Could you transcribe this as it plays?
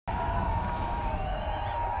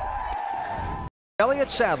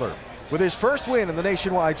Elliott Sadler with his first win in the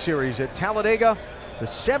Nationwide Series at Talladega, the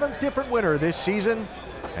 7th different winner this season,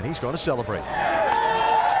 and he's going to celebrate.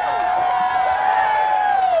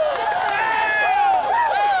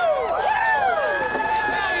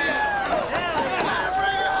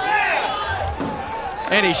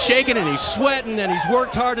 And he's shaking and he's sweating and he's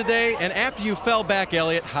worked hard today. And after you fell back,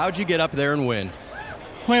 Elliott, how'd you get up there and win?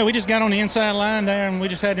 Well, we just got on the inside line there and we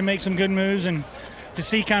just had to make some good moves, and the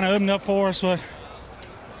sea kind of opened up for us. But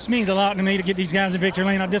this means a lot to me to get these guys in victory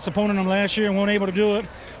lane. I disappointed them last year and weren't able to do it.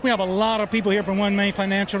 We have a lot of people here from One Main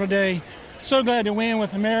Financial today. So glad to win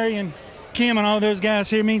with Mary and Kim and all those guys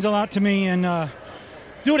here. It means a lot to me. And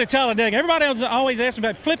do it at Talladega. Everybody else always asks me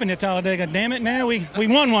about flipping at Talladega. Damn it, now we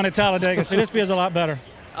won one at Talladega, so this feels a lot better.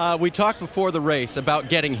 We talked before the race about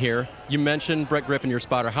getting here. You mentioned Brett Griffin, your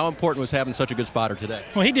spotter. How important was having such a good spotter today?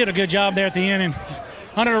 Well, he did a good job there at the end. And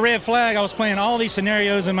under the red flag, I was playing all these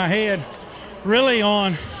scenarios in my head, really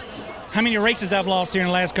on how many races I've lost here in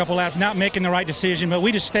the last couple laps, not making the right decision. But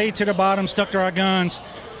we just stayed to the bottom, stuck to our guns.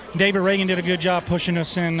 David Reagan did a good job pushing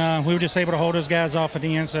us, and we were just able to hold those guys off at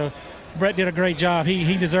the end. So Brett did a great job.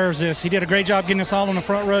 He deserves this. He did a great job getting us all on the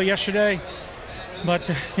front row yesterday.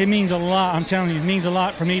 But it means a lot. I'm telling you, it means a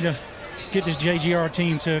lot for me to get this JGR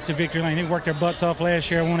team to victory lane. They worked their butts off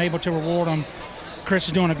last year. I wasn't able to reward them. Chris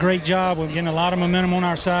is doing a great job. We're getting a lot of momentum on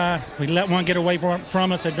our side. We let one get away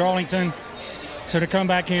from us at Darlington. So to come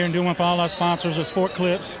back here and do one for all our sponsors with Sport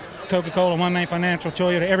Clips, Coca-Cola, One Main Financial,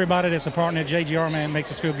 Toyota, everybody that's a partner at JGR, man,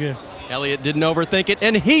 makes us feel good. Elliott didn't overthink it,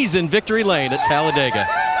 and he's in victory lane at Talladega.